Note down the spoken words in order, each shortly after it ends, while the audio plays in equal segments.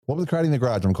Welcome to Karate in the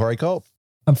Garage. I'm Corey Cope.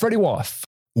 I'm Freddie Woff.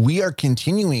 We are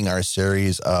continuing our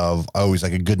series of always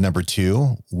like a good number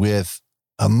two with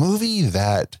a movie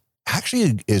that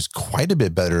actually is quite a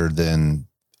bit better than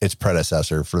its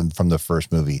predecessor from the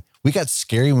first movie. We got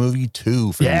Scary Movie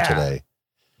 2 for you today.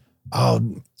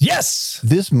 Oh, yes.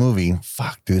 This movie,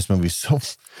 this movie's so...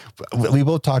 We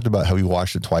both talked about how we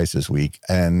watched it twice this week,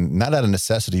 and not out of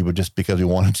necessity, but just because we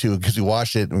wanted to, because we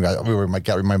watched it and we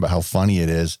got reminded about how funny it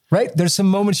is. Right? There's some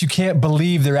moments you can't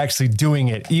believe they're actually doing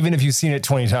it, even if you've seen it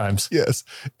 20 times. Yes.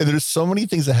 And there's so many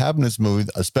things that happen in this movie,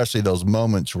 especially those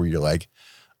moments where you're like,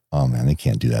 oh man, they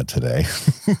can't do that today.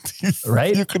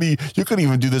 Right? You couldn't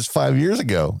even do this 5 years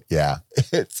ago. Yeah.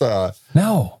 It's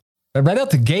no. Right out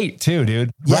the gate too,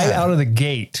 dude. Yeah. Right out of the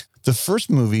gate. The first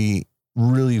movie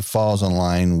really falls in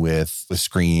line with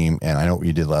Scream, and I Know What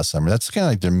You Did Last Summer. That's kind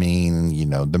of like their main,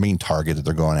 the main target that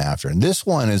they're going after. And this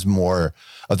one is more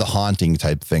of the haunting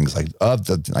type things, like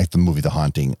the movie The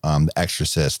Haunting, The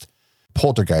Exorcist.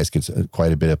 Poltergeist gets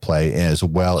quite a bit of play, as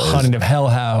well as Haunting of Hell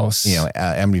House.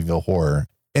 Amityville Horror.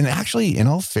 And actually, in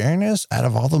all fairness, out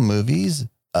of all the movies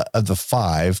of the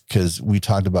five, because we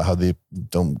talked about how they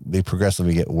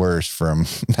progressively get worse from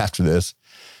after this,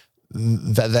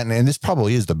 and this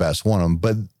probably is the best one of them,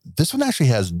 but this one actually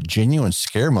has genuine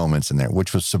scare moments in there,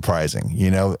 which was surprising,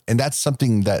 and that's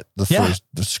something that the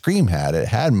Scream had. It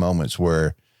had moments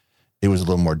where it was a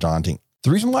little more daunting.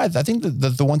 The reason why I think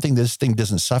that the one thing this thing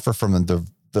doesn't suffer from,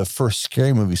 the first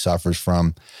Scary Movie suffers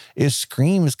from, is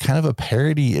Scream is kind of a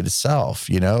parody itself.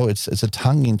 It's a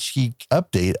tongue-in-cheek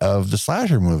update of the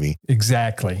slasher movie.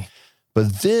 Exactly.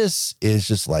 But this is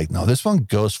just like, no, this one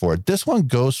goes for it. This one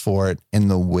goes for it in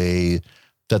the way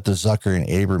that the Zucker and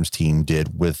Abrams team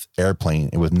did with Airplane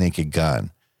and with Naked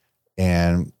Gun.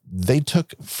 And they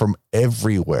took from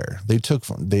everywhere.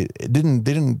 It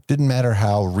didn't matter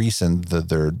how recent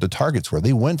the targets were.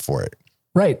 They went for it.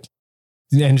 Right.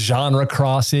 And genre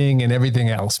crossing and everything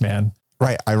else, man.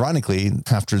 Right. Ironically,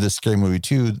 after this Scary Movie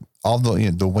 2, all the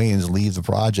Wayans leave the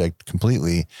project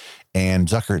completely, and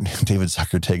David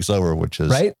Zucker takes over, which is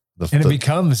right. It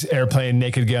becomes Airplane,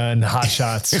 Naked Gun, Hot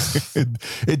Shots.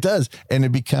 It does, and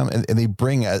they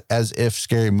bring as if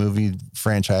Scary Movie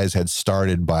franchise had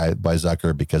started by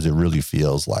Zucker, because it really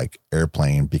feels like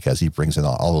Airplane, because he brings in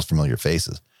all those familiar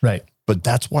faces. Right. But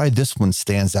that's why this one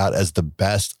stands out as the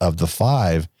best of the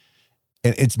five,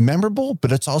 and it's memorable,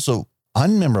 but it's also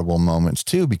unmemorable moments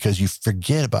too, because you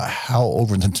forget about how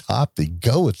over the top they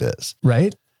go with this.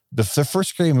 Right. The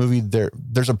first Scary Movie,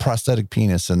 there's a prosthetic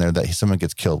penis in there that someone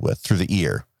gets killed with through the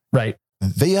ear. Right.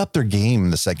 They upped their game in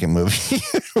the second movie.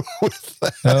 With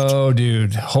that. Oh,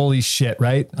 dude. Holy shit.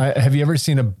 Right. Have you ever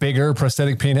seen a bigger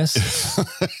prosthetic penis?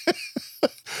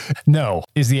 No,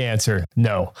 is the answer.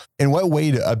 No. And what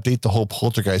way to update the whole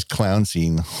Poltergeist clown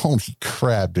scene? Holy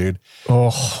crap, dude.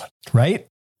 Oh, right.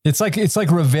 It's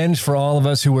like revenge for all of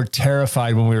us who were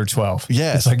terrified when we were 12.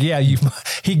 Yes. It's like, yeah,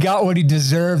 he got what he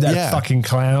deserved, that fucking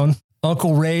clown.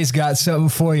 Uncle Ray's got something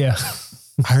for you.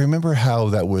 I remember how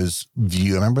that was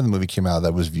viewed. I remember the movie came out,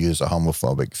 that was viewed as a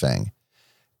homophobic thing.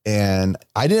 And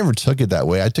I never took it that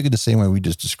way. I took it the same way we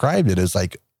just described it, as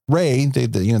like Ray,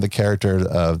 the character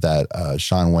of that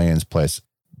Sean Wayans plays,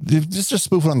 just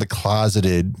spoofing on the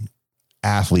closeted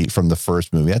athlete from the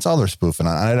first movie. That's all they're spoofing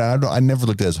on. I never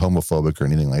looked at it as homophobic or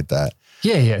anything like that.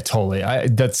 Yeah, totally.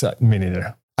 That's me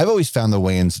neither. I've always found the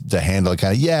Wayans to handle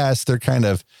kind of, yes, they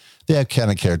have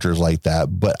kind of characters like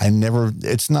that, but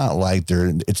it's not like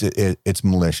it's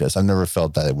malicious. I've never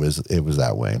felt that it was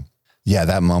that way. Yeah,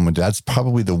 that moment, that's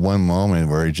probably the one moment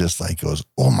where it just like goes,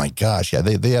 oh my gosh, yeah,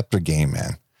 they upped their game,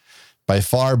 man. By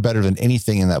far better than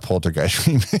anything in that Poltergeist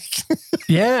remake.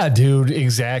 Yeah, dude,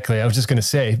 exactly. I was just going to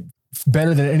say,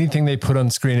 better than anything they put on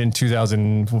screen in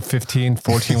 2015,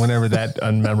 14, whenever that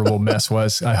unmemorable mess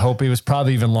was. I hope it was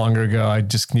probably even longer ago. I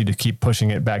just need to keep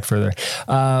pushing it back further.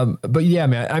 But yeah,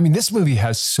 man, I mean, this movie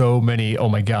has so many, oh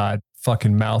my God,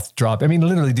 fucking mouth drop. I mean,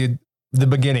 literally, dude, the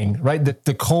beginning, right?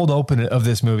 The cold open of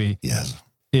this movie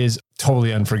is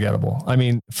totally unforgettable. I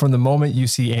mean, from the moment you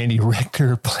see Andy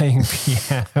Richter playing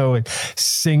piano and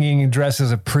singing, dressed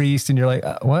as a priest, and you're like,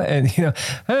 what?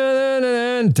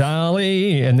 And,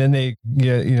 Dolly. And then they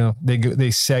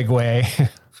segue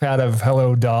out of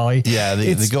Hello, Dolly. Yeah.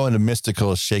 They go into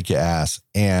mystical shake your ass.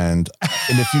 And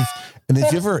if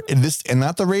you ever, and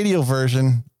not the radio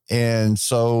version. And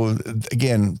so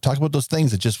again, talk about those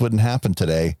things that just wouldn't happen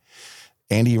today.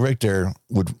 Andy Richter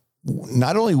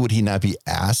not only would he not be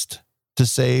asked to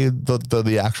say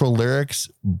the actual lyrics,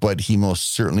 but he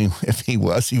most certainly, if he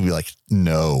was, he'd be like,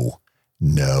 no.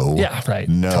 Yeah, right.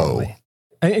 No. Totally.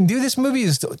 And dude, this movie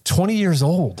is 20 years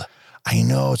old. I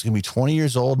know it's going to be 20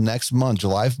 years old next month,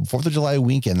 4th of July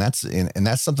weekend. And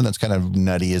that's something that's kind of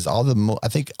nutty is I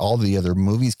think all the other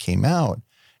movies came out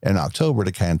in October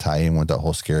to kind of tie in with the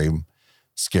whole scary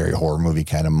horror movie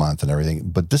kind of month and everything.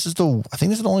 But I think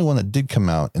this is the only one that did come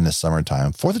out in the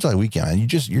summertime, 4th of July weekend.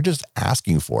 And you're just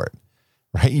asking for it,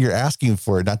 right? You're asking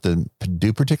for it not to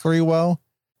do particularly well.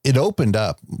 It opened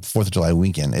up 4th of July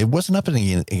weekend. It wasn't up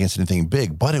against anything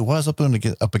big, but it was up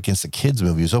against the kids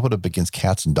movie. It was up against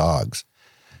Cats and Dogs.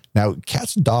 Now,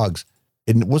 Cats and Dogs,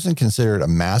 it wasn't considered a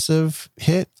massive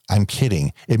hit. I'm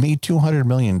kidding. It made $200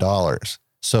 million.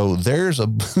 So there's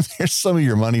some of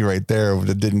your money right there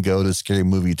that didn't go to Scary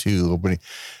Movie 2 opening,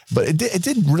 but it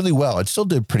did really well. It still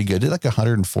did pretty good. It did like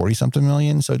 140 something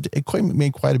million. So it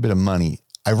made quite a bit of money.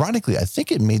 Ironically, I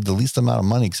think it made the least amount of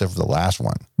money except for the last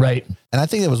one. Right. And I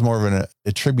think it was more of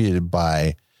attributed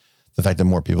by the fact that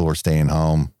more people were staying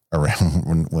home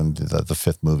around when the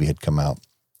fifth movie had come out.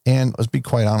 And let's be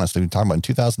quite honest, we were talking about in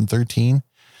 2013,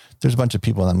 there's a bunch of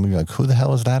people in that movie like, who the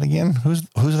hell is that again? Who's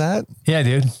that? Yeah,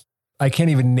 dude. I can't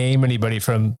even name anybody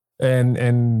from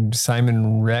and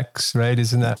Simon Rex, right? Is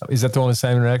that the one with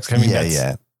Simon Rex? I mean,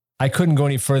 yeah. I couldn't go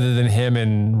any further than him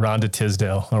and Rhonda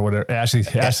Tisdale or whatever. Ashley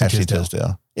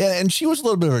Tisdale. Yeah, and she was a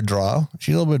little bit of a draw.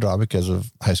 She's a little bit of a draw because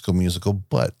of High School Musical,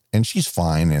 and she's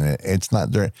fine in it. It's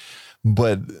not there,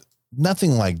 but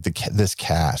nothing like this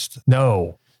cast.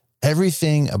 No.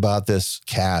 Everything about this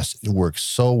cast works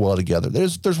so well together.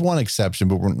 There's one exception,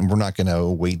 but we're not going to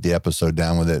weight the episode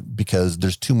down with it because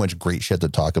there's too much great shit to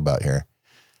talk about here.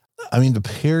 I mean, the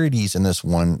parodies in this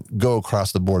one go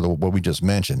across the board, what we just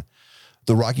mentioned.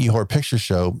 The Rocky Horror Picture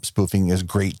Show spoofing is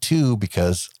great too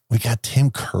because we got Tim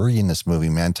Curry in this movie,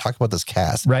 man. Talk about this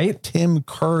cast. Right? Tim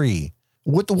Curry.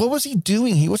 What was he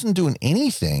doing? He wasn't doing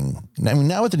anything. I mean,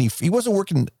 now he wasn't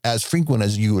working as frequent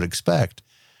as you would expect.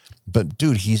 But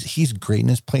dude, he's great in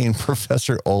his playing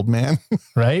Professor Oldman.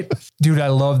 Right? Dude, I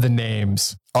love the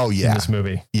names. Oh yeah. In this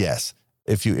movie. Yes.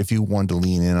 If you wanted to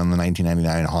lean in on the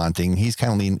 1999 Haunting, he's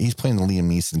playing the Liam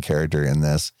Neeson character in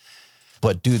this.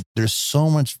 But dude, there's so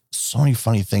many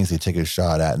funny things they take a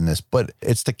shot at in this, but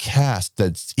it's the cast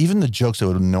that's even the jokes that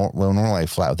would normally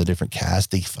flat with a different cast,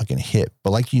 they fucking hit.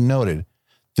 But like you noted,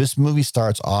 this movie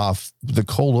starts off the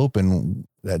cold open.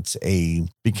 That's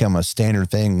become a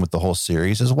standard thing with the whole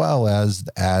series, as well as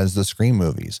the Scream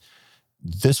movies.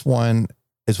 This one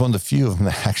is one of the few of them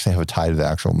that actually have a tie to the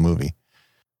actual movie.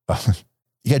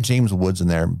 You got James Woods in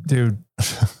there, dude.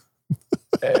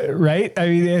 Right? I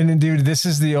mean, and dude, this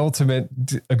is the ultimate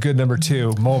a good number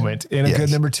 2 moment in a good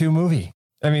number 2 movie.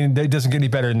 I mean, it doesn't get any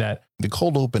better than that. The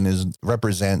cold open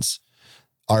represents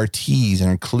our tease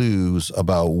and clues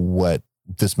about what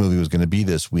this movie was going to be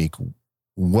this week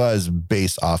was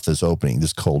based off this opening,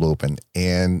 this cold open.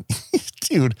 And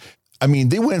dude, I mean,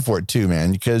 they went for it too,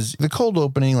 man, because the cold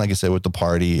opening, like I said, with the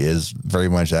party is very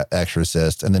much that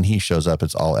Exorcist. And then he shows up,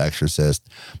 it's all Exorcist.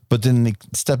 But then they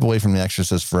step away from the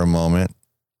Exorcist for a moment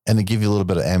and they give you a little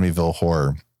bit of Amityville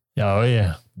horror. Oh,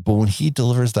 yeah. But when he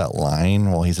delivers that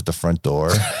line while he's at the front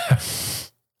door,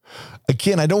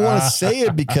 again, I don't want to say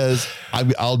it because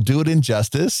I'll do it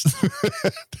injustice.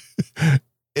 And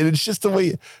it's just the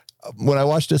way, when I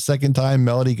watched it a second time,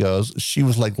 Melody goes, she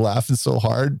was like laughing so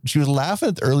hard. She was laughing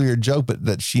at the earlier joke, but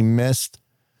that she missed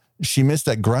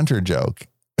that grunter joke.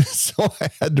 So I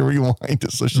had to rewind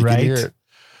it so she could hear it.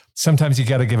 Sometimes you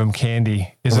got to give him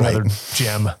candy is another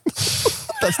gem.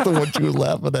 That's the one she was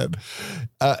laughing at.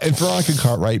 And Veronica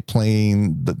Cartwright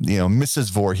playing Mrs.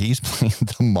 Voorhees playing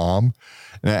the mom,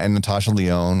 and Natasha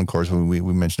Lyonne, of course, we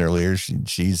mentioned earlier,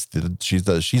 she's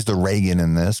the Reagan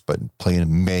in this, but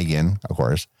playing Megan, of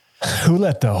course. Who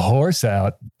let the horse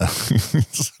out?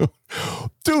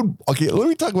 Dude, okay, let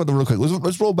me talk about them real quick.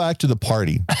 Let's roll back to the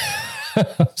party.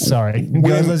 Sorry.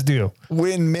 Let's do.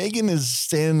 When Megan is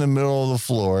standing in the middle of the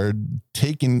floor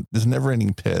taking this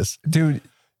never-ending piss. Dude,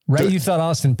 right? You thought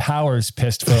Austin Powers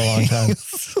pissed for a long time.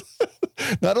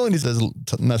 Not only does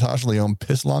Natasha Lyonne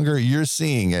piss longer, you're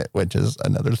seeing it, which is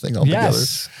another thing altogether.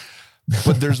 Yes.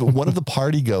 But there's one of the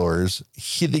party goers.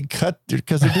 They cut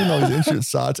because they're doing all these insert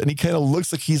shots, and he kind of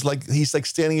looks like he's like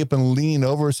standing up and leaning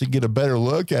over so you get a better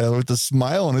look at him with a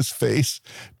smile on his face.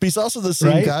 But he's also the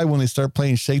same guy when they start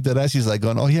playing Shake That Ass. He's like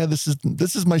going, "Oh yeah, this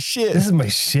is my shit. This is my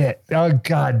shit." Oh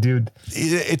God, dude!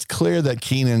 It's clear that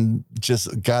Keenan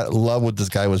just got love what this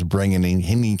guy was bringing, and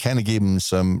he kind of gave him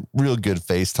some real good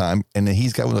FaceTime, and then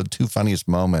he's got one of the 2 funniest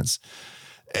moments.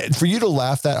 And for you to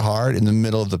laugh that hard in the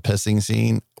middle of the pissing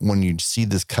scene when you see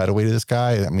this cutaway to this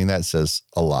guy, I mean, that says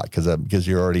a lot because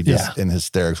you're already just in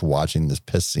hysterics watching this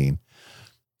piss scene.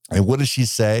 And what does she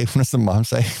say? What does the mom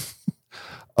say?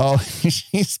 Oh,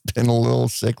 she's been a little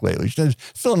sick lately. She's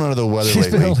feeling under the weather She's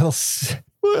lately. been a little sick.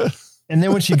 And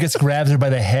then when she gets grabs her by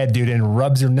the head, dude, and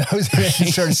rubs her nose and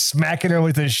starts smacking her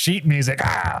with the sheet music.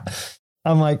 Ah,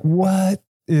 I'm like, what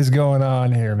is going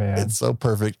on here, man? It's so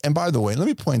perfect. And by the way, let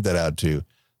me point that out too.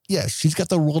 Yeah, she's got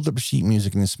the rolled up sheet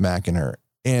music and smacking her.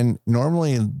 And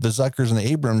normally the Zuckers and the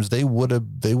Abrams, they would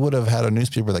have had a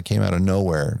newspaper that came out of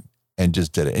nowhere and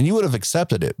just did it. And you would have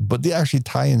accepted it, but they actually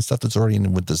tie in stuff that's already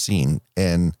in with the scene.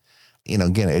 And, you know,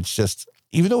 again, it's just,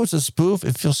 even though it's a spoof,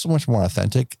 it feels so much more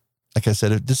authentic. Like I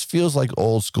said, this feels like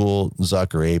old school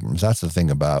Zucker Abrams. That's the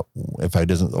thing about, if I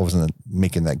wasn't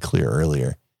making that clear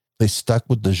earlier, they stuck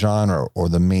with the genre or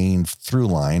the main through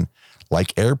line,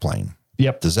 like Airplane.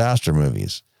 Yep. Disaster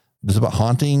movies. It's about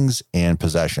hauntings and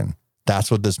possession. That's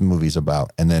what this movie's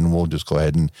about. And then we'll just go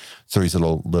ahead and throw these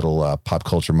little pop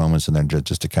culture moments in there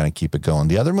just to kind of keep it going.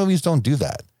 The other movies don't do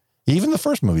that. Even the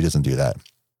first movie doesn't do that.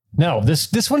 No,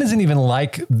 this one isn't even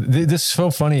like this. Is so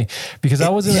funny because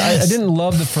I didn't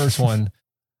love the first one,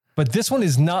 but this one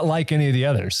is not like any of the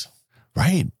others.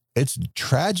 Right. It's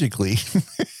tragically.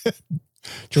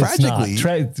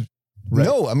 Right.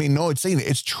 No, I mean, no, it's saying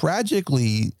it's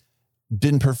tragically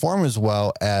didn't perform as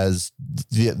well as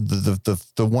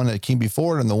the one that came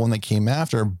before it and the one that came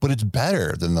after, but it's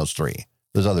better than those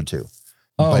other two.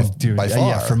 Oh, dude. By far.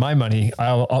 Yeah. For my money,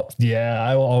 I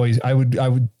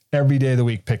would every day of the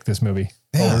week pick this movie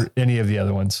over any of the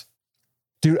other ones.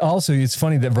 Dude, also, it's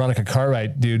funny that Veronica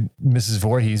Cartwright, dude, Mrs.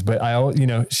 Voorhees, but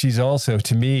she's also,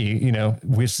 to me,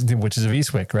 which is of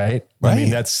Eastwick, right? I mean,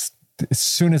 that's, as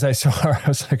soon as I saw her, I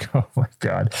was like, oh my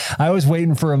God. I was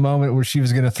waiting for a moment where she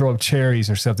was going to throw up cherries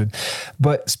or something.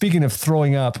 But speaking of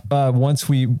throwing up, once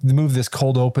we move this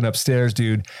cold open upstairs,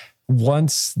 dude,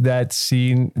 once that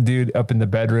scene, dude, up in the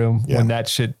bedroom, when that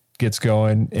shit gets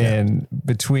going and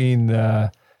between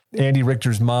Andy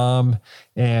Richter's mom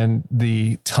and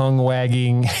the tongue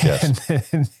wagging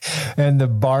and the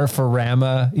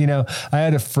barfarama, I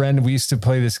had a friend, we used to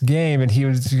play this game and he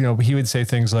would say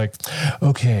things like,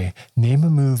 okay, name a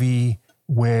movie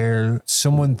where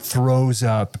someone throws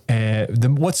up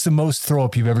and what's the most throw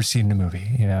up you've ever seen in a movie?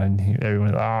 And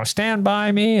everyone, Stand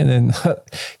By Me. And then,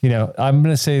 I'm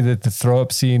going to say that the throw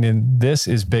up scene in this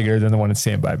is bigger than the one in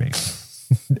Stand By Me.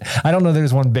 I don't know.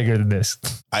 There's one bigger than this.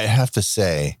 I have to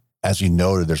say, as you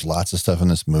noted, there's lots of stuff in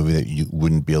this movie that you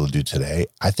wouldn't be able to do today.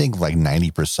 I think like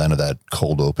 90% of that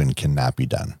cold open cannot be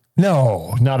done.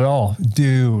 No, not at all.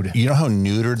 Dude. You know how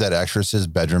neutered that actress's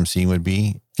bedroom scene would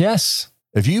be? Yes.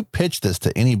 If you pitch this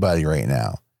to anybody right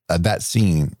now, that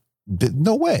scene,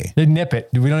 no way. They nip it.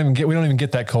 We don't even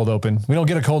get that cold open. We don't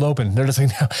get a cold open. They're just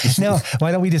like, no,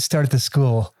 why don't we just start at the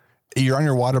school? You're on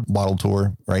your water bottle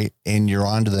tour, right? And you're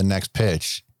on to the next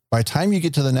pitch. By the time you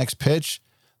get to the next pitch,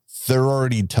 they're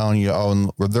already telling you,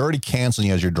 they're already canceling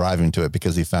you as you're driving to it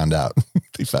because they found out.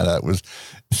 It was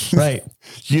right.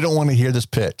 You don't want to hear this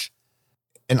pitch.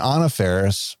 And Anna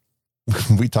Faris,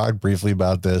 we talked briefly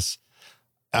about this.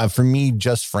 For me,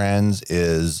 Just Friends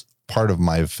is part of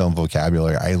my film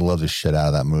vocabulary. I love the shit out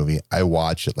of that movie. I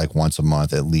watch it like once a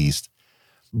month at least.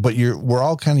 But we're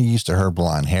all kind of used to her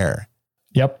blonde hair.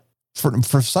 Yep.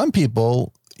 For some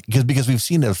people, because we've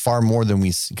seen it far more than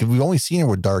because we've only seen her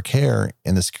with dark hair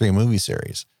in the Scream movie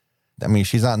series. I mean,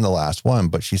 she's not in the last one,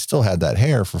 but she still had that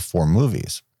hair for 4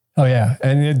 movies. Oh yeah.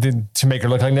 And it did to make her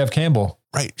look like Neve Campbell.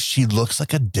 Right. She looks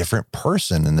like a different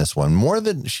person in this one, more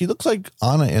than she looks like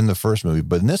Anna in the first movie,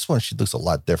 but in this one, she looks a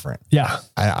lot different. Yeah.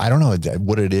 I don't know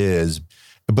what it is,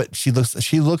 but she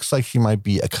looks like she might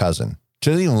be a cousin.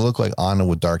 She doesn't even look like Anna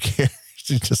with dark hair.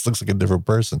 She just looks like a different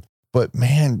person. But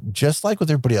man, just like with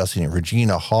everybody else in it,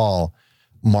 Regina Hall,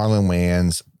 Marlon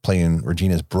Wayans playing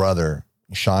Regina's brother,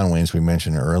 Sean Wayans, we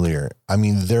mentioned earlier. I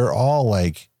mean, they're all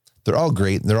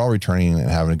great. They're all returning and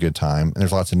having a good time. And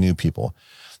there's lots of new people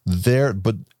there.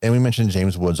 And we mentioned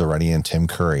James Woods already and Tim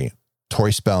Curry.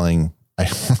 Tori Spelling,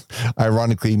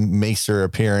 ironically, makes her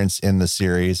appearance in the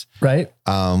series. Right.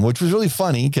 Which was really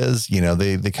funny because,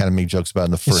 they kind of make jokes about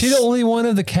in the first. Is she the only one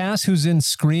of the cast who's in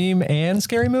Scream and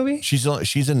Scary Movie? She's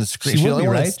in the Scream. She would be,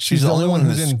 right? She's the only one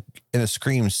who's in a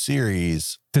Scream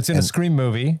series. That's in a Scream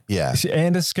movie. Yeah.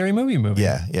 And a Scary Movie movie.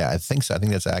 Yeah. Yeah. I think so. I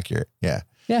think that's accurate. Yeah.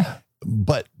 Yeah.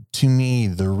 But to me,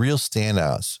 the real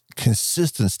standouts,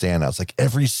 consistent standouts, like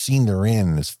every scene they're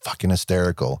in is fucking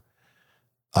hysterical.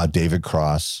 David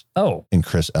Cross. Oh. And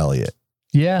Chris Elliott.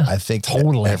 Yeah. I think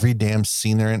totally every damn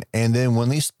scene they're in. And then when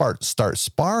they start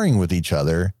sparring with each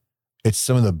other, it's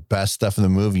some of the best stuff in the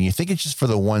movie. You think it's just for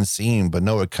the one scene, but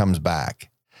no, it comes back.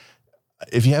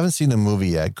 If you haven't seen the movie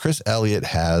yet, Chris Elliott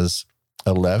has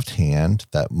a left hand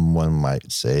that one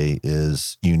might say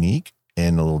is unique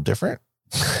and a little different.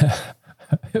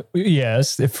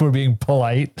 Yes, if we're being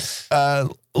polite.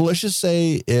 Let's just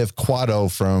say if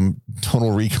Quado from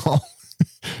Total Recall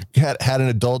had an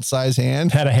adult size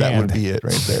hand, Had a hand. that would be it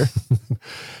right there.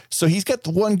 So he's got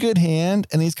the one good hand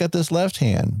and he's got this left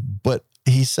hand, but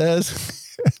he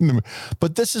says,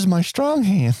 but this is my strong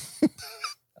hand.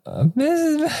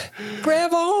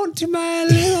 Grab on to my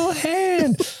little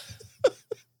hand.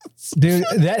 Dude,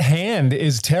 that hand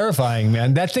is terrifying,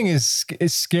 man. That thing is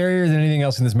scarier than anything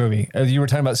else in this movie. You were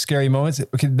talking about scary moments.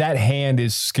 Okay, that hand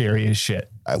is scary as shit.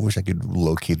 I wish I could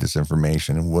locate this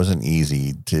information. It wasn't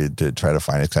easy to try to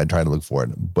find it because I tried to look for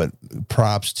it. But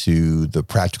props to the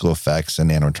practical effects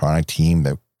and animatronic team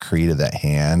that created that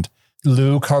hand.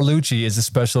 Lou Carlucci is the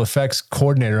special effects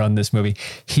coordinator on this movie.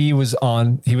 He was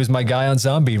my guy on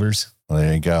Zombievers. Well,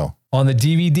 there you go. On the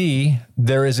DVD,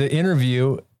 there is an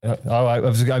interview. I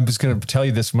was going to tell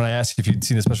you this when I asked if you'd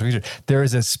seen the special feature. There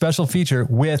is a special feature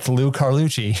with Lou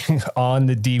Carlucci on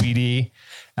the DVD,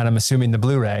 and I'm assuming the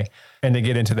Blu-ray, and they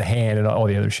get into the hand and all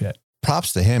the other shit.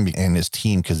 Props to him and his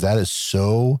team because that is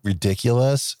so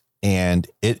ridiculous, and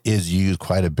it is used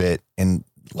quite a bit. And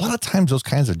a lot of times those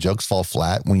kinds of jokes fall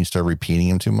flat when you start repeating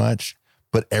them too much.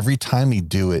 But every time they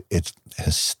do it, it's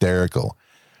hysterical.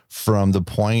 From the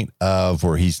point of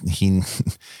where he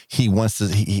wants to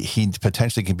he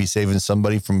potentially can be saving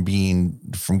somebody from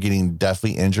getting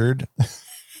deathly injured.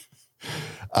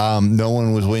 No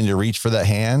one was willing to reach for that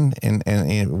hand, and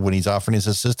when he's offering his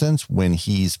assistance, when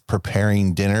he's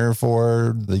preparing dinner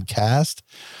for the cast,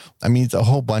 I mean, it's a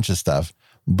whole bunch of stuff.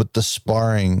 But the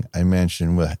sparring I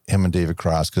mentioned with him and David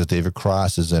Cross, because David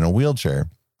Cross is in a wheelchair,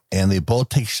 and they both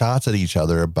take shots at each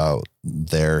other about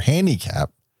their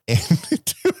handicap. And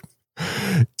dude,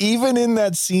 even in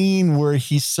that scene where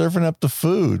he's serving up the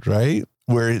food, right?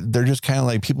 Where they're just kind of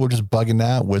like, people are just bugging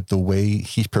out with the way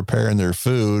he's preparing their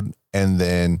food. And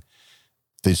then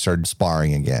they started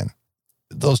sparring again.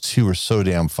 Those two are so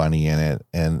damn funny in it.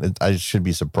 And I should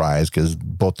be surprised because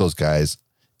both those guys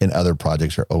in other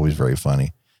projects are always very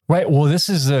funny. Right. Well, this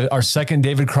is our second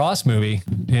David Cross movie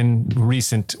in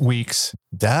recent weeks.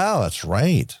 Yeah, that's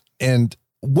right. And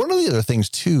one of the other things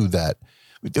too, that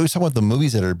we always talk about the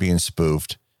movies that are being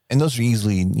spoofed, and those are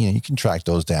easily, you can track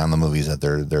those down, the movies that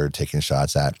they're taking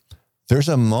shots at. There's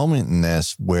a moment in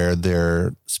this where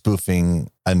they're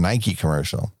spoofing a Nike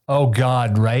commercial. Oh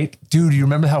God, right? Dude, you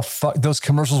remember how those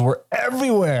commercials were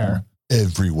everywhere?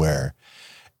 Everywhere.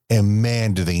 And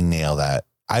man, do they nail that.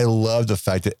 I love the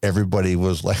fact that everybody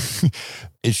was like,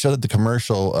 it showed the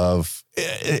commercial of,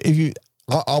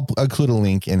 I'll include a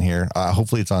link in here.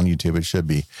 Hopefully it's on YouTube. It should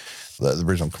be. The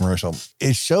original commercial.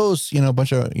 It shows, a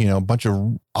bunch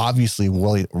of obviously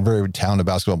very talented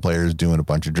basketball players doing a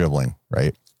bunch of dribbling,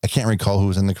 right? I can't recall who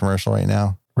was in the commercial right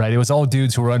now. Right. It was all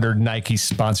dudes who were under Nike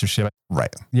sponsorship.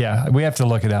 Right. Yeah. We have to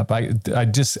look it up. I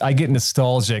get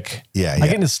nostalgic. Yeah. I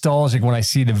get nostalgic when I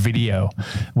see the video.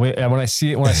 When I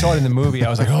saw it in the movie, I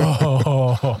was like,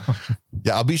 oh.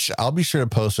 Yeah. I'll be sure to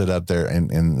post it up there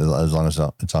and as long as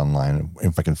it's online,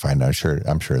 if I can find it,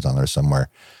 I'm sure it's on there somewhere.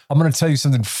 I'm going to tell you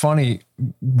something funny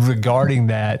regarding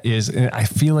that is, and I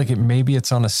feel like maybe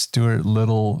it's on a Stuart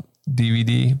Little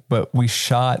DVD, but we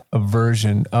shot a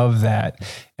version of that.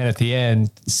 And at the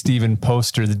end, Stephen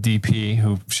Poster, the DP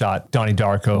who shot Donnie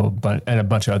Darko and a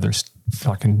bunch of other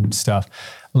fucking stuff,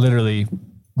 literally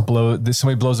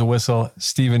somebody blows a whistle.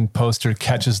 Stephen Poster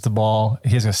catches the ball.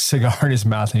 He has a cigar in his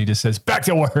mouth and he just says, "Back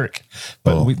to work."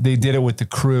 But they did it with the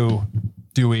crew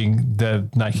doing the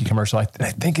Nike commercial. I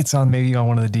think it's maybe on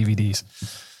one of the DVDs.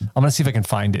 I'm going to see if I can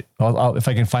find it. If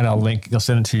I can find it, I'll link. I'll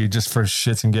send it to you just for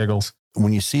shits and giggles.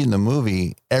 When you see in the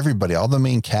movie, everybody, all the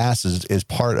main cast is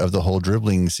part of the whole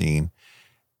dribbling scene.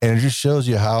 And it just shows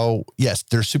you how, yes,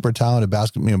 they're super talented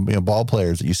basketball, ball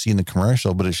players that you see in the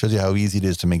commercial, but it shows you how easy it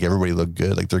is to make everybody look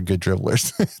good. Like they're good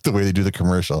dribblers, the way they do the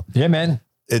commercial. Yeah, man.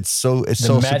 It's so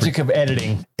magic of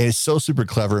editing. It's so super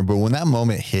clever. But when that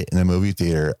moment hit in the movie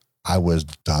theater, I was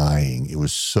dying. It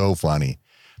was so funny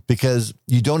because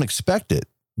you don't expect it.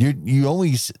 You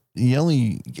only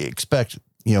expect,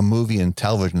 movie and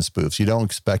television spoofs. You don't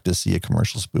expect to see a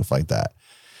commercial spoof like that.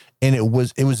 And it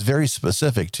was very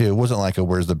specific too. It wasn't like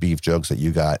where's the beef jokes that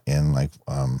you got in like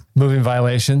Moving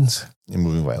Violations. In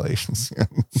Moving Violations.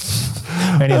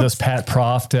 Any of those Pat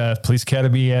Proft Police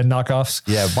Academy knockoffs.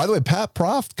 Yeah. By the way, Pat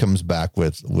Proft comes back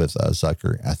with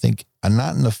Zucker. I think I'm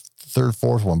not in the third,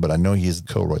 fourth one, but I know he's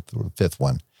co-wrote the fifth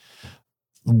one.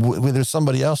 There's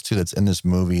somebody else too that's in this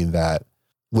movie that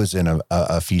was in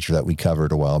a feature that we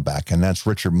covered a while back, and that's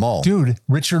Richard Mole. Dude,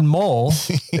 Richard Mole.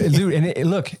 Dude, and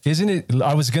look, isn't it?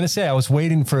 I was going to say, I was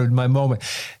waiting for my moment.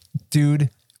 Dude,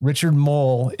 Richard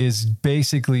Mole is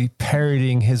basically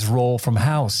parodying his role from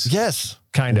House. Yes.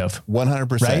 kind of.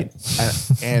 100%.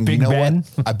 Right? And Big you know Ben.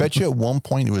 what? I bet you at one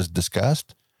point it was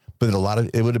discussed, but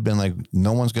it would have been like,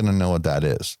 no one's going to know what that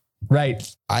is.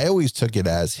 Right. I always took it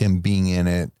as him being in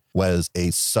it was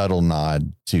a subtle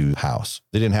nod to House.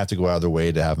 They didn't have to go out of their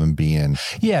way to have him be in.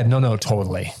 Yeah, no,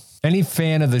 totally. Any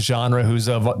fan of the genre who's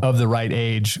of the right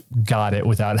age got it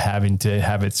without having to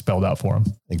have it spelled out for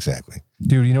them. Exactly.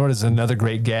 Dude, you know what is another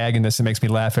great gag in this that makes me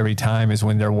laugh every time is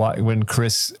when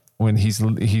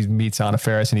he meets Anna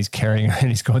Faris and he's carrying her and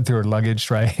he's going through her luggage,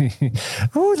 right?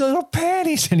 Ooh, the little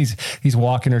panties. And he's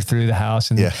walking her through the house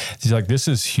and she's like, this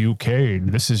is Hugh Cade.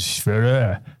 This is,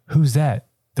 who's that?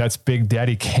 That's Big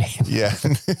Daddy Kane. Yeah.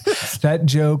 That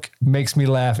joke makes me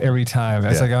laugh every time.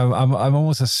 It's like I'm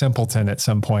almost a simpleton at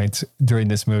some point during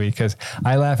this movie because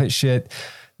I laugh at shit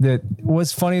that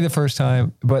was funny the first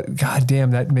time, but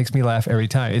goddamn, that makes me laugh every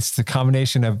time. It's the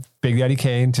combination of Big Daddy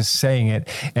Kane just saying it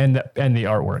and the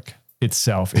artwork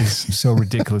itself is so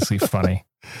ridiculously funny.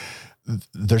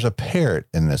 There's a parrot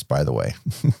in this, by the way.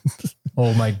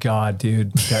 Oh my God,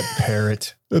 dude, that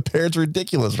parrot. The parrot's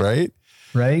ridiculous, right?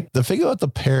 Right. The thing about the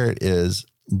parrot is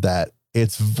that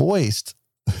it's voiced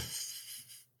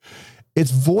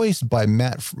by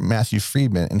Matthew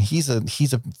Friedman, and he's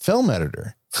a film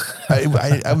editor.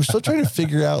 I was still trying to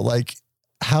figure out like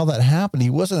how that happened. He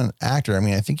wasn't an actor. I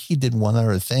mean, I think he did one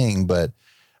other thing, but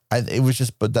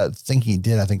but that thing he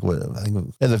did, I think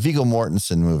the Viggo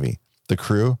Mortensen movie, The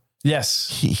Crew. Yes.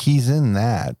 He's in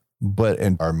that. But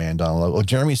in our man Donald,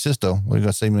 Jeremy Sisto, we're going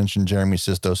to say mention Jeremy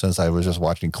Sisto since I was just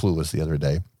watching Clueless the other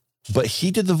day. But he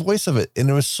did the voice of it, and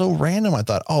it was so random. I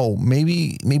thought, oh,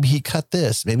 maybe he cut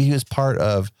this. Maybe he was part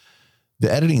of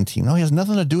the editing team. No, he has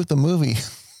nothing to do with the movie.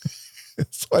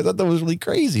 So I thought that was really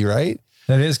crazy, right?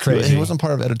 That is crazy. He wasn't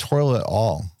part of editorial at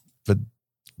all. But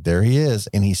there he is,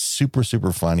 and he's super,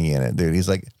 super funny in it, dude. He's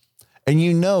like, and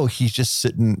he's just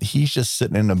sitting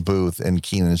in a booth, and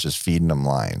Keenan is just feeding him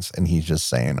lines, and he's just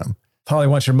saying them. Probably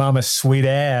wants your mama's sweet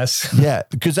ass. Yeah,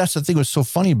 because that's the thing that was so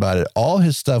funny about it. All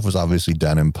his stuff was obviously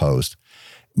done in post,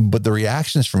 but the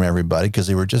reactions from everybody, because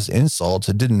they were just insults,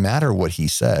 it didn't matter what he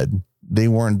said. They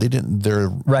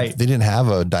didn't have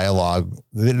a dialogue.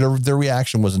 Their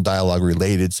reaction wasn't dialogue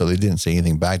related, so they didn't say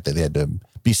anything back. That they had to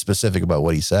be specific about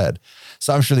what he said.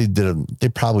 So I'm sure they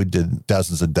probably did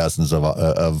dozens and dozens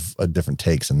of different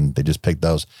takes, and they just picked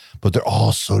those. But they're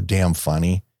all so damn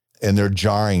funny, and they're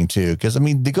jarring too. Because I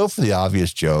mean, they go for the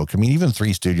obvious joke. I mean, even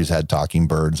Three Stooges had talking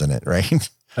birds in it, right?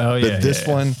 Oh yeah. But this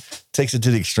one takes it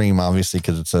to the extreme, obviously,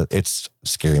 because it's a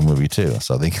scary movie too.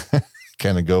 So they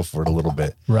kind of go for it a little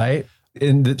bit, right?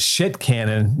 In the shit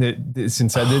canon, it's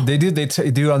inside. They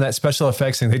do on that special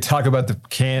effects thing. They talk about the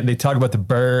they talk about the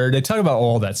bird. They talk about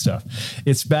all that stuff.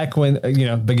 It's back when,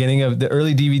 beginning of the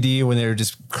early DVD when they were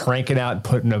just cranking out and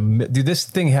putting them. Dude, this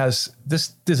thing has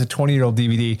this is a 20-year-old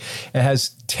DVD. It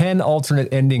has 10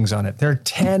 alternate endings on it. There are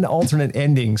 10 alternate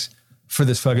endings for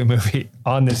this fucking movie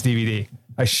on this DVD.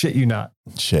 I shit you not.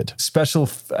 Shit. Special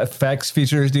effects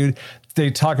features, dude. They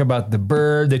talk about the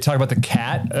bird. They talk about the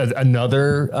cat. There's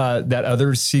another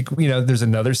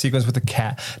sequence with the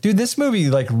cat. Dude, this movie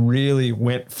like really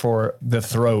went for the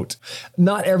throat.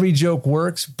 Not every joke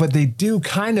works, but they do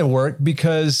kind of work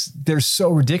because they're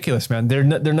so ridiculous, man. They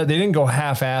didn't go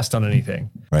half-assed on anything.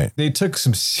 Right. They took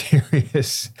some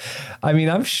serious. I mean,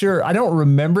 I'm sure I don't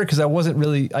remember because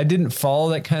I didn't follow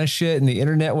that kind of shit, and the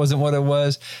internet wasn't what it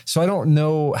was. So I don't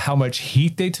know how much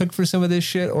heat they took for some of this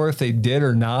shit, or if they did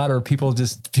or not, or people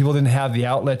didn't have the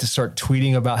outlet to start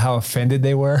tweeting about how offended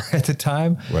they were at the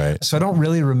time. Right. So I don't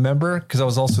really remember because I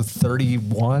was also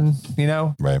 31,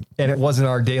 Right. And it wasn't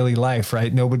our daily life,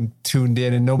 right? Nobody tuned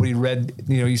in and nobody read,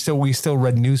 we still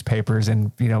read newspapers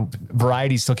and,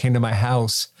 Variety still came to my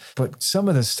house. But some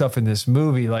of the stuff in this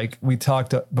movie, like we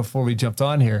talked before we jumped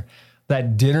on here,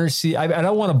 that dinner scene, I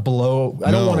don't want to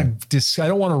I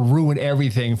don't want to ruin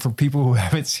everything for people who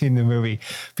haven't seen the movie,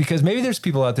 because maybe there's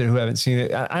people out there who haven't seen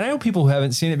it. I know people who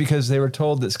haven't seen it because they were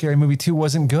told that Scary Movie 2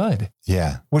 wasn't good.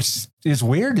 Yeah. Which is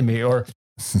weird to me. Or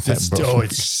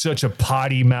it's such a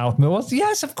potty mouth. Well,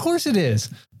 yes, of course it is.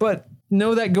 But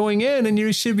know that going in and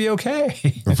you should be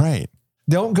okay. Right.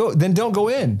 Don't go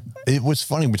in. It was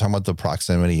funny. We're talking about the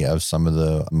proximity of some of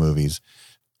the movies.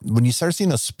 When you start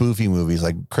seeing the spoofy movies,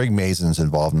 like Craig Mazin's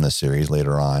involved in this series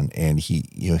later on, and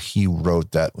he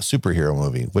wrote that superhero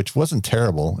movie, which wasn't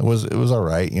terrible. It was all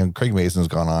right. Craig Mazin's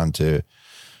gone on to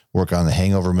work on the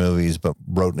Hangover movies, but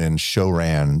wrote and show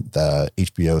ran the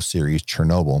HBO series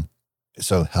Chernobyl.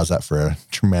 So how's that for a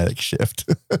dramatic shift?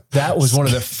 That was one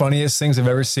of the funniest things I've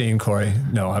ever seen, Corey.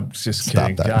 No, I'm just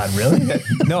kidding. that. God, really?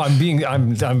 No,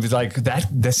 I'm like that.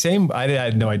 The same. I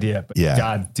had no idea. But Yeah.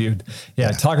 God, dude.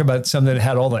 Yeah. Talk about something that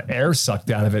had all the air sucked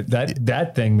out of it.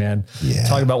 That thing, man. Yeah.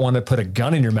 Talk about wanting to put a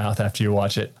gun in your mouth after you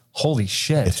watch it. Holy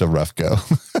shit. It's a rough go.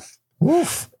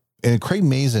 Woof. And Craig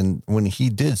Mazin, when he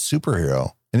did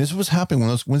Superhero, and this was happening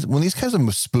when these kinds of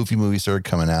spoofy movies started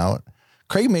coming out.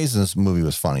 Craig Mazin's movie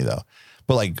was funny though,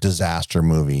 but like disaster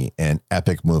movie and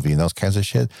epic movie and those kinds of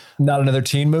shit. Not another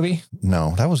teen movie?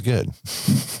 No, that was good.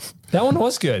 That one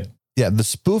was good. Yeah, the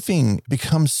spoofing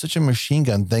becomes such a machine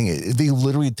gun thing. They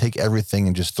literally take everything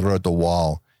and just throw it at the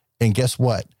wall. And guess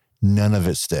what? None of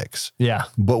it sticks. Yeah.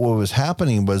 But what was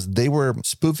happening was they were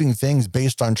spoofing things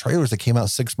based on trailers that came out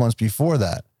 6 months before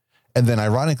that. And then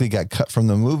ironically got cut from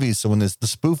the movies. So when the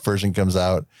spoof version comes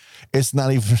out, it's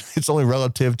only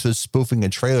relative to spoofing a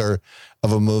trailer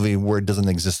of a movie where it doesn't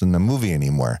exist in the movie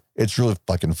anymore. It's really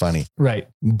fucking funny. Right.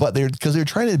 But they're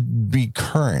trying to be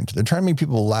current. They're trying to make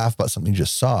people laugh about something you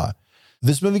just saw.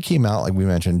 This movie came out, like we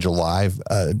mentioned, July,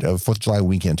 4th of July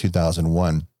weekend,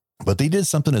 2001. But they did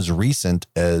something as recent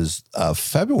as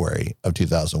February of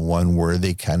 2001, where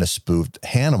they kind of spoofed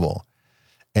Hannibal.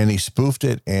 And he spoofed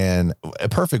it in a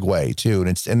perfect way too. And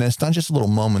it's not just a little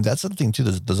moment. That's the thing too.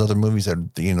 Those other movies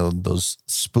that, those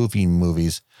spoofing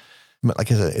movies,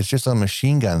 like I said, it's just a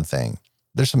machine gun thing.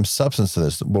 There's some substance to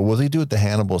this, but what they do with the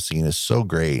Hannibal scene is so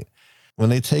great. When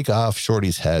they take off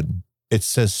Shorty's head, it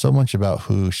says so much about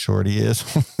who Shorty is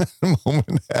when that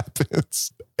moment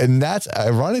happens. And that's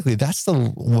ironically, that's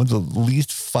one of the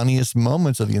least funniest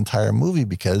moments of the entire movie,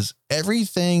 because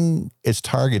everything is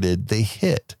targeted, they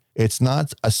hit. It's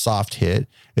not a soft hit.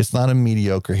 It's not a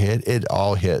mediocre hit. It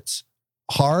all hits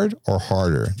hard or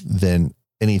harder than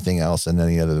anything else in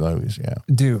any other movies. Yeah.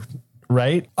 Dude.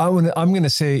 Right. I'm going to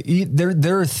say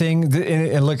there are things,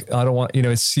 and look, I don't want,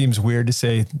 it seems weird to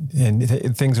say,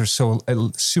 and things are so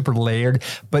super layered,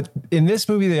 but in this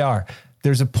movie they are.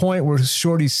 There's a point where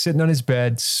Shorty's sitting on his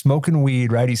bed, smoking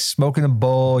weed, right? He's smoking a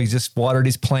bowl. He's just watered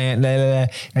his plant, and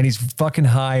he's fucking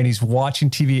high, and he's watching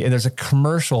TV. And there's a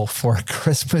commercial for a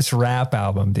Christmas rap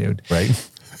album, dude. Right.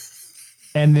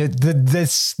 And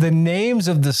the names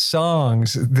of the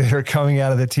songs that are coming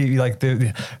out of the TV, like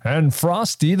and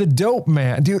Frosty the Dope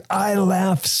Man, dude, I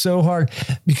laugh so hard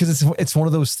because it's one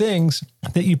of those things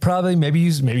that you probably maybe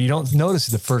you don't notice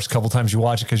the first couple times you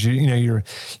watch it because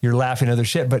you're laughing at other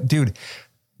shit. But dude,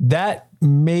 that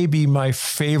may be my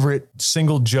favorite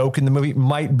single joke in the movie.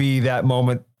 Might be that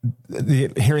moment.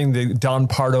 Hearing the Don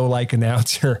Pardo like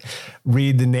announcer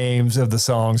read the names of the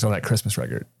songs on that Christmas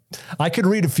record. I could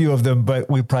read a few of them, but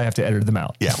we probably have to edit them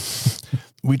out. Yeah. Since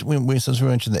we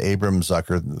mentioned the Abrams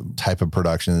Zucker type of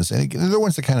productions, and they're the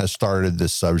ones that kind of started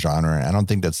this subgenre. I don't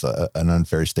think that's an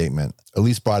unfair statement. At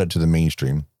least brought it to the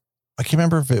mainstream. I can't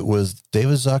remember if it was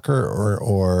David Zucker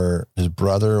or his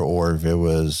brother, or if it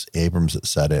was Abrams that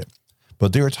said it.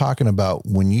 But they were talking about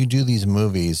when you do these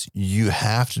movies, you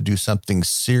have to do something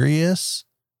serious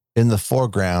in the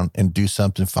foreground and do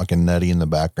something fucking nutty in the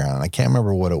background. I can't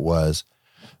remember what it was.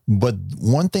 But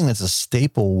one thing that's a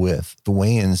staple with the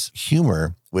Wayans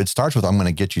humor, it starts with, I'm going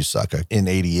to get you, sucker, in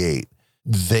 88.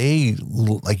 They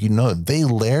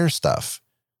layer stuff.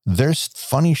 There's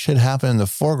funny shit happen in the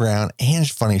foreground and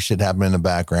funny shit happen in the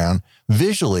background,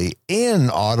 visually and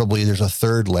audibly. There's a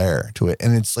third layer to it.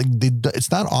 And it's like,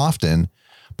 it's not often,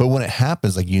 but when it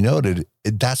happens, like you noted,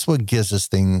 that's what gives this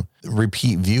thing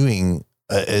repeat viewing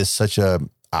is such a,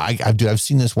 I've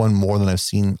seen this one more than I've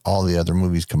seen all the other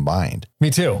movies combined. Me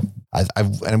too.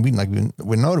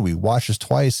 We noted we watched this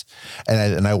twice,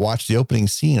 and I watched the opening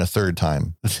scene a third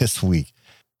time this week.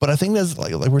 But I think that's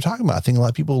like we're talking about. I think a lot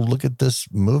of people look at this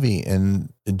movie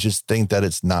and just think that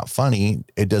it's not funny.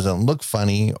 It doesn't look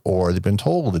funny, or they've been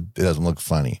told it doesn't look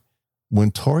funny.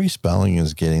 When Tori Spelling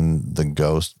is getting the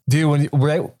ghost, dude,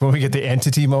 when we get the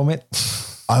entity moment,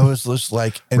 I was just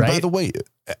like, and right? by the way.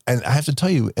 And I have to tell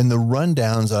you, in the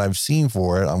rundowns that I've seen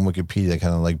for it on Wikipedia,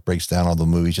 kind of like breaks down all the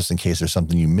movies just in case there's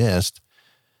something you missed.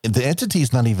 The entity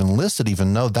is not even listed,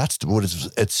 even though that's what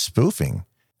it's spoofing.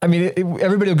 I mean,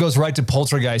 everybody goes right to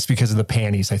Poltergeist because of the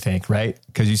panties, I think, right?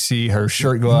 Because you see her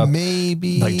shirt go up.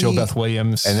 Maybe. Like JoBeth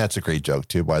Williams. And that's a great joke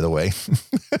too, by the way.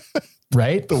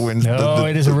 Right?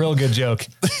 It is a real good joke.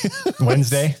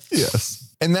 Wednesday. Yes.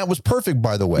 And that was perfect,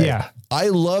 by the way. Yeah. I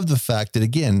love the fact that,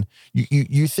 again,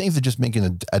 you think they're just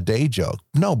making a day joke.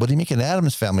 No, but they make an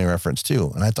Addams Family reference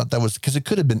too. And I thought that was, because it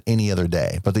could have been any other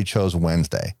day, but they chose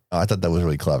Wednesday. I thought that was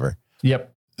really clever.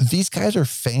 Yep. These guys are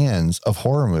fans of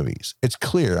horror movies. It's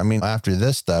clear. I mean, after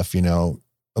this stuff,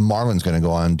 Marlon's going to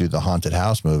go on and do the haunted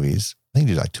house movies. I think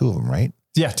he did like 2 of them, right?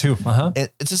 Yeah, 2. And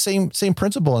it's the same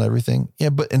principle and everything. Yeah,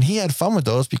 and he had fun with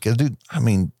those because, dude, I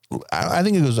mean, I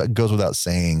think it goes without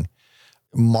saying,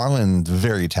 Marlon's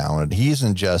very talented. He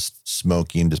isn't just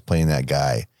Smokey and just playing that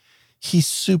guy. He's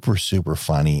super, super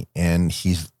funny, and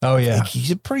he's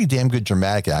a pretty damn good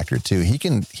dramatic actor too. He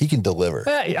can deliver.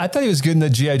 I thought he was good in the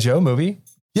G.I. Joe movie.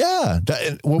 Yeah,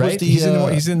 what was the? He's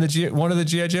in one of the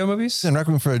G.I. Joe movies. In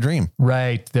Requiem for a Dream.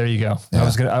 Right, there you go. Yeah.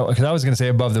 I was gonna say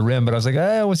Above the Rim, but I was like,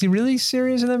 was he really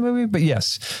serious in that movie? But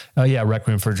yes,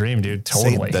 Requiem for a Dream, dude,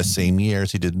 totally. The same year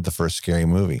as he did the first Scary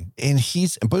Movie, and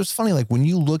but it's funny, like when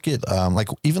you look at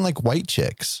even White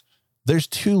Chicks, there's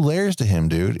 2 layers to him,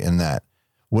 dude. In that,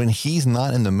 when he's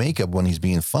not in the makeup, when he's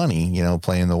being funny,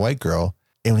 playing the white girl,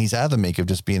 and when he's out of the makeup,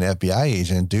 just being an FBI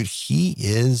agent, dude,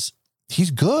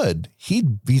 he's good.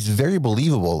 He's very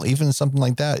believable, even something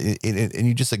like that. And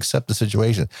you just accept the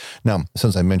situation. Now,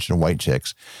 since I mentioned White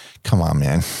Chicks, come on,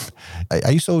 man. I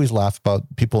used to always laugh about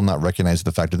people not recognizing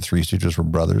the fact that the Three Stooges were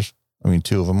brothers. I mean,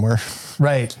 2 of them were.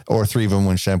 Right. Or 3 of them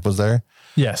when Shemp was there.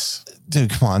 Yes. Dude,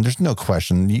 come on. There's no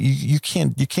question. You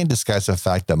can't disguise the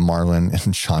fact that Marlon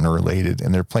and Sean are related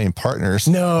and they're playing partners.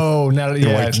 No, not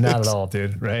at all,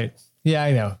 dude. Right. Yeah,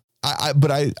 I know.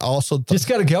 But I also just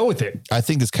got to go with it. I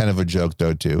think it's kind of a joke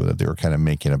though, too, that they were kind of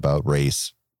making about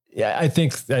race. Yeah, I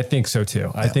think so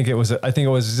too. Yeah. I think it was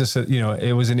just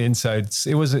it was an inside.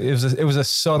 It was a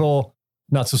subtle,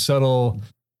 not so subtle,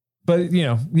 but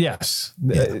yes,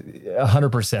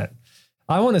 100%.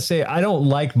 I want to say I don't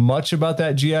like much about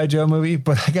that G.I. Joe movie,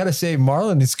 but I got to say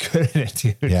Marlon is good in it,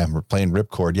 dude. Yeah, we're playing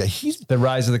Ripcord. Yeah, he's The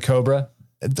Rise of the Cobra.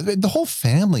 The whole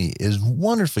family is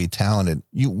wonderfully talented.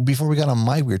 Before we got on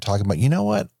mic, we were talking about, you know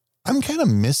what? I'm kind of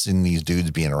missing these dudes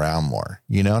being around more.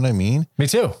 You know what I mean? Me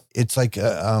too. It's like,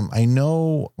 I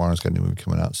know Marlon's got a new movie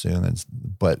coming out soon,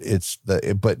 but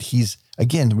he's,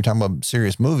 again, we're talking about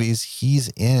serious movies. He's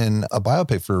in a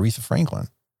biopic for Aretha Franklin.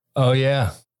 Oh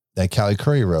yeah. That Callie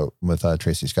Curry wrote with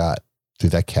Tracy Scott.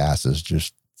 Dude, that cast is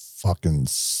just fucking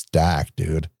stacked,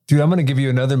 dude. Dude, I'm going to give you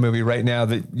another movie right now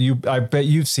that I bet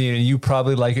you've seen and you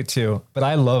probably like it too. But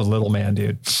I love Little Man,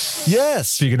 dude. Yes.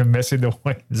 Speaking of missing the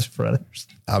Wayans brothers.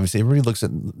 Obviously, everybody looks at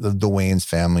the Wayans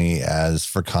family as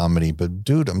for comedy, but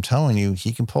dude, I'm telling you,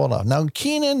 he can pull it off. Now,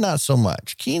 Keenen, not so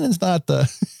much. Keenan's not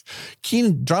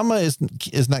drama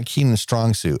is not Keenan's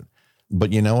strong suit.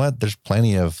 But you know what? He's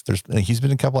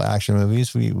been in a couple of action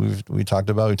movies. We talked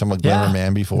about Glimmer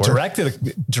Man before.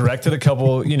 Directed a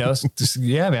couple,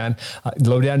 yeah, man.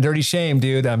 Low Down Dirty Shame,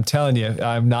 dude. I'm telling you,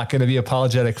 I'm not going to be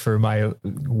apologetic for my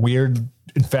weird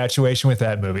infatuation with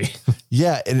that movie.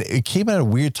 Yeah. And it came at a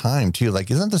weird time too.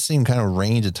 Like, isn't that the same kind of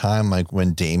range of time like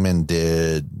when Damon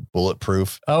did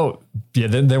Bulletproof? Oh yeah.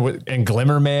 Then and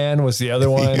Glimmer Man was the other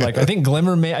one. Like I think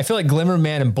I feel like Glimmer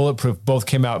Man and Bulletproof both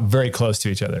came out very close to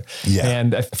each other. Yeah.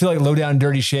 And I feel like Low Down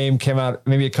Dirty Shame came out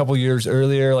maybe a couple years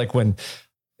earlier, like when,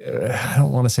 I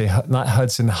don't want to say not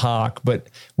Hudson Hawk, but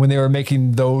when they were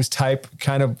making those type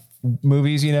kind of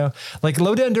movies, like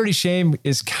Low Down Dirty Shame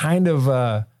is kind of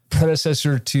a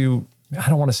predecessor to, I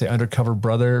don't want to say Undercover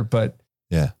Brother, but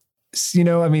yeah,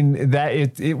 I mean that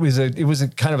it was a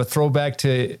kind of a throwback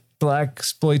to black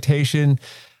exploitation.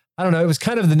 I don't know. It was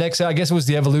kind of the next, I guess it was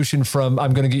the evolution from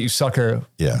I'm going to get you sucker.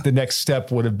 Yeah. The next step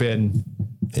would have been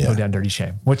Low Down Dirty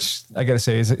Shame, which I got to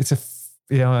say it's a,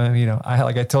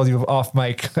 I told you off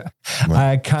mic,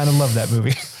 I kind of love that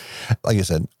movie. Like I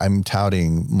said, I'm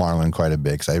touting Marlon quite a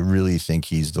bit because I really think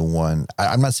he's the one.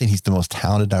 I'm not saying he's the most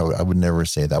talented. I would never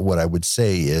say that. What I would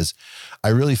say is I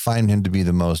really find him to be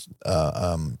the most,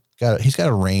 he's got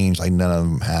a range like none of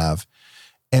them have.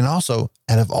 And also,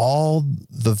 out of all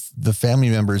the family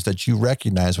members that you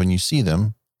recognize when you see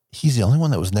them, he's the only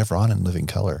one that was never on in Living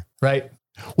Color. Right.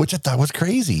 Which I thought was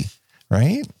crazy,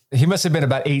 right? He must have been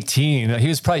about 18. He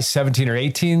was probably 17 or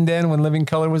 18 then when Living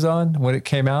Color was on, when it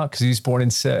came out. Because he was born in,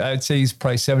 I'd say he's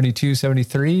probably 72,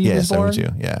 73. Yeah,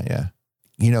 72. Yeah.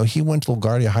 He went to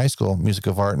LaGuardia High School, Music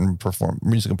and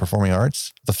Performing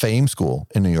Arts, the Fame School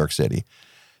in New York City.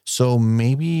 So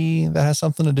maybe that has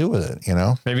something to do with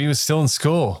it, Maybe he was still in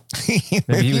school.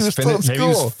 Maybe he was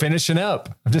finishing up.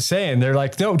 I'm just saying. They're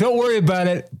like, no, don't worry about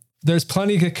it. There's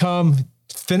plenty to come.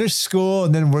 Finish school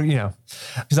and then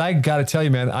because I got to tell you,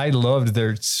 man, I loved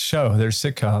their show, their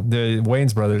sitcom, the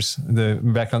Wayans brothers,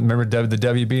 remember the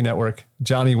WB network,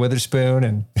 Johnny Witherspoon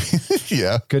and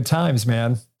yeah, good times,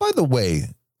 man. By the way,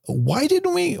 why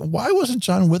wasn't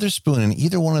John Witherspoon in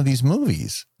either one of these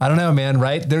movies? I don't know, man.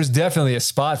 Right. There's definitely a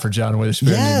spot for John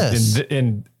Witherspoon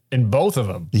in both of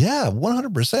them. Yeah,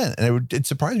 100%. And it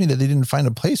surprised me that they didn't find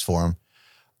a place for him.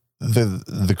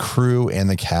 the crew and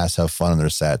the cast have fun on their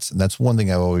sets. And that's one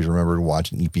thing I've always remembered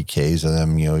watching EPKs of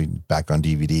them, back on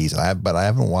DVDs. But I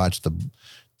haven't watched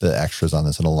the extras on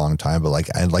this in a long time. But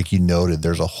like you noted,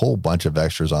 there's a whole bunch of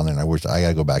extras on there, and I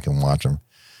gotta go back and watch them.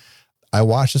 I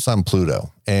watched this on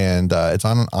Pluto, and it's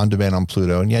on demand on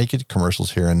Pluto. And yeah, you get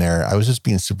commercials here and there. I was just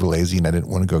being super lazy, and I didn't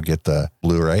want to go get the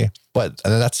Blu-ray. But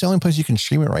that's the only place you can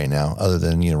stream it right now, other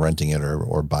than renting it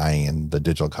or buying in the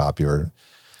digital copy,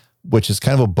 which is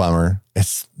kind of a bummer.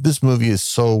 This movie is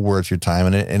so worth your time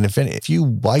in it, and if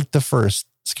you like the first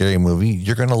Scary Movie,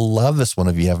 you're gonna love this one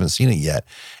if you haven't seen it yet.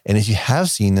 And if you have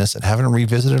seen this and haven't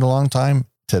revisited in a long time,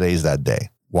 today's that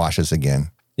day. Watch this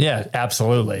again. Yeah,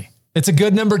 absolutely. It's a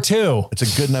good number 2. It's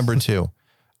a good number 2.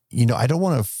 I don't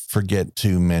want to forget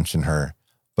to mention her,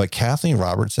 but Kathleen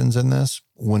Robertson's in this.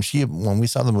 When we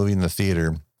saw the movie in the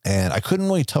theater, and I couldn't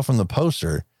really tell from the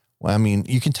poster. Well, I mean,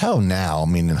 you can tell now,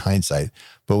 in hindsight,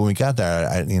 but when we got there,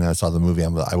 I saw the movie.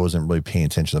 I wasn't really paying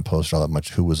attention to the poster all that much,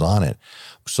 who was on it.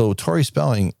 So Tori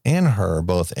Spelling and her are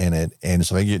both in it. And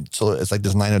so it's like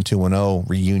this 90210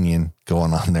 reunion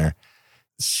going on there.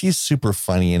 She's super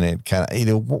funny in it. Kind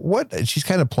of, she's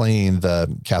kind of playing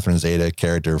the Catherine Zeta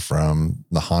character from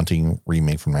The Haunting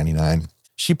remake from 1999.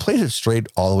 She plays it straight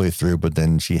all the way through, but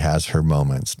then she has her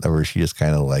moments where she just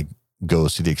kind of like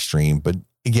goes to the extreme. But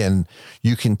again,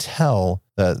 you can tell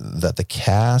that the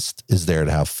cast is there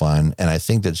to have fun. And I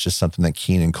think that's just something that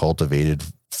Keenan cultivated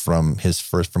from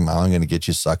I'm Going to Get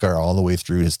You, Sucker, all the way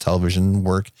through his television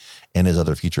work and his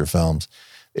other feature films.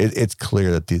 It's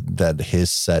clear that his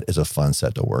set is a fun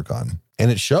set to work on. And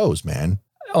it shows, man.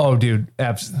 Oh, dude.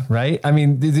 Right? I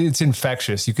mean, it's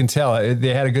infectious. You can tell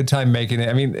they had a good time making it.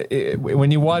 I mean,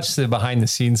 when you watch the behind the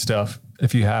scenes stuff,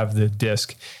 if you have the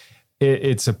disc,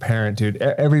 it's apparent, dude.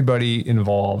 Everybody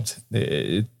involved,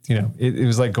 it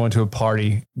was like going to a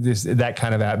party. That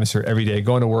kind of atmosphere every day.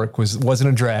 Going to work wasn't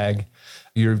a drag.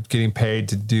 You're getting paid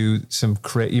to do some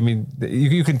crazy. I mean,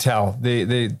 you can tell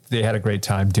they had a great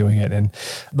time doing it. And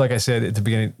like I said at the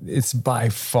beginning, it's by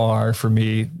far for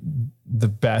me the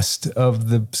best of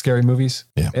the Scary Movies.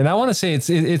 Yeah. And I want to say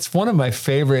it's one of my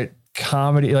favorite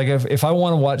comedy. Like if I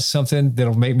want to watch something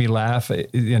that'll make me laugh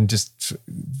and just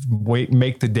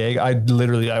make the day, I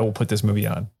will put this movie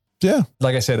on. Yeah.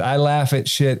 Like I said, I laugh at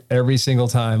shit every single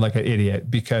time like an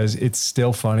idiot because it's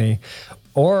still funny.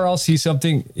 Or I'll see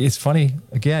something, it's funny.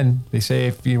 Again, they say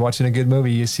if you're watching a good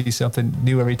movie, you see something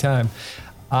new every time.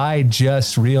 I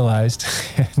just realized,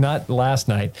 not last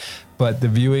night, but the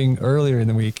viewing earlier in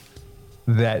the week,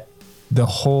 that the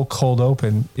whole cold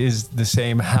open is the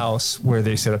same house where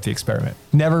they set up the experiment.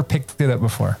 Never picked it up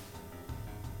before.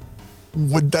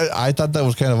 I thought that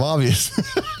was kind of obvious.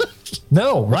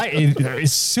 No, right.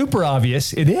 It's super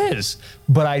obvious. It is.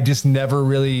 But I just never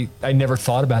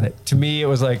thought about it. To me, it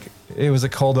was a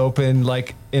cold open,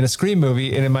 like in a Scream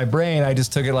movie. And in my brain, I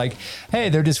just took it like, hey,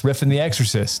 they're just riffing The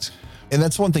Exorcist. And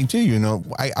that's one thing too,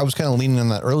 I was kind of leaning on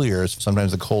that earlier.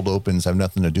 Sometimes the cold opens have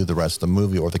nothing to do with the rest of the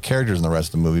movie or the characters in the rest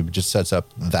of the movie, but just sets up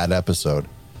that episode.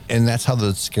 And that's how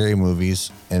the Scary Movies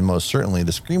and most certainly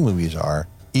the Scream movies are,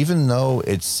 even though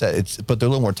but they're a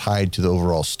little more tied to the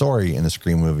overall story in the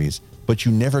Scream movies, but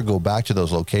you never go back to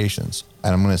those locations.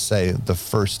 And I'm going to say the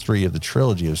first 3 of the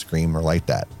trilogy of Scream are like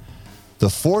that. The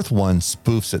 4th one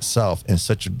spoofs itself in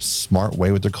such a smart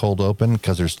way with the cold open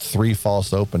because there's 3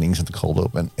 false openings at the cold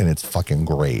open, and it's fucking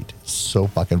great. It's so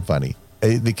fucking funny.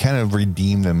 They kind of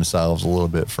redeem themselves a little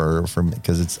bit for me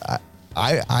because it's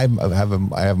I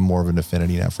have more of an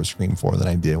affinity now for Scream 4 than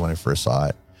I did when I first saw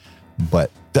it. But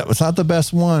that was not the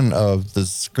best one of the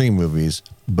Scream movies.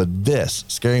 But this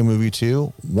Scary Movie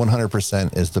 2,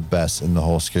 100% is the best in the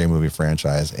whole Scary Movie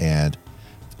franchise. And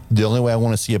the only way I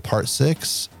want to see a part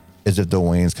 6 is if the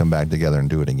Wayans come back together and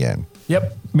do it again.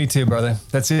 Yep. Me too, brother.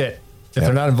 That's it. If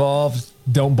they're not involved,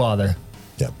 don't bother.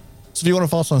 Yep. So if you want to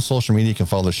follow us on social media, you can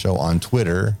follow the show on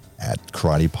Twitter at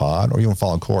Karate Pod, or you can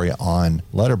follow Corey on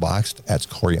Letterboxd at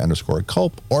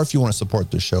Corey_Culp. Or if you want to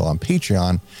support the show on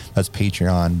Patreon, that's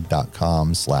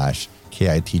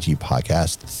patreon.com/KITG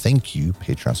podcast. Thank you,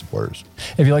 Patreon supporters.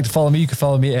 If you'd like to follow me, you can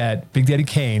follow me at Big Daddy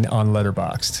Kane on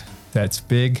Letterboxd. That's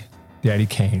Big Daddy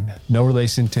Kane. No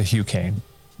relation to Hugh Kane.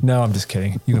 No, I'm just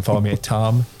kidding. You can follow me at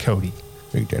Tom Cody.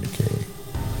 Big Daddy Kane.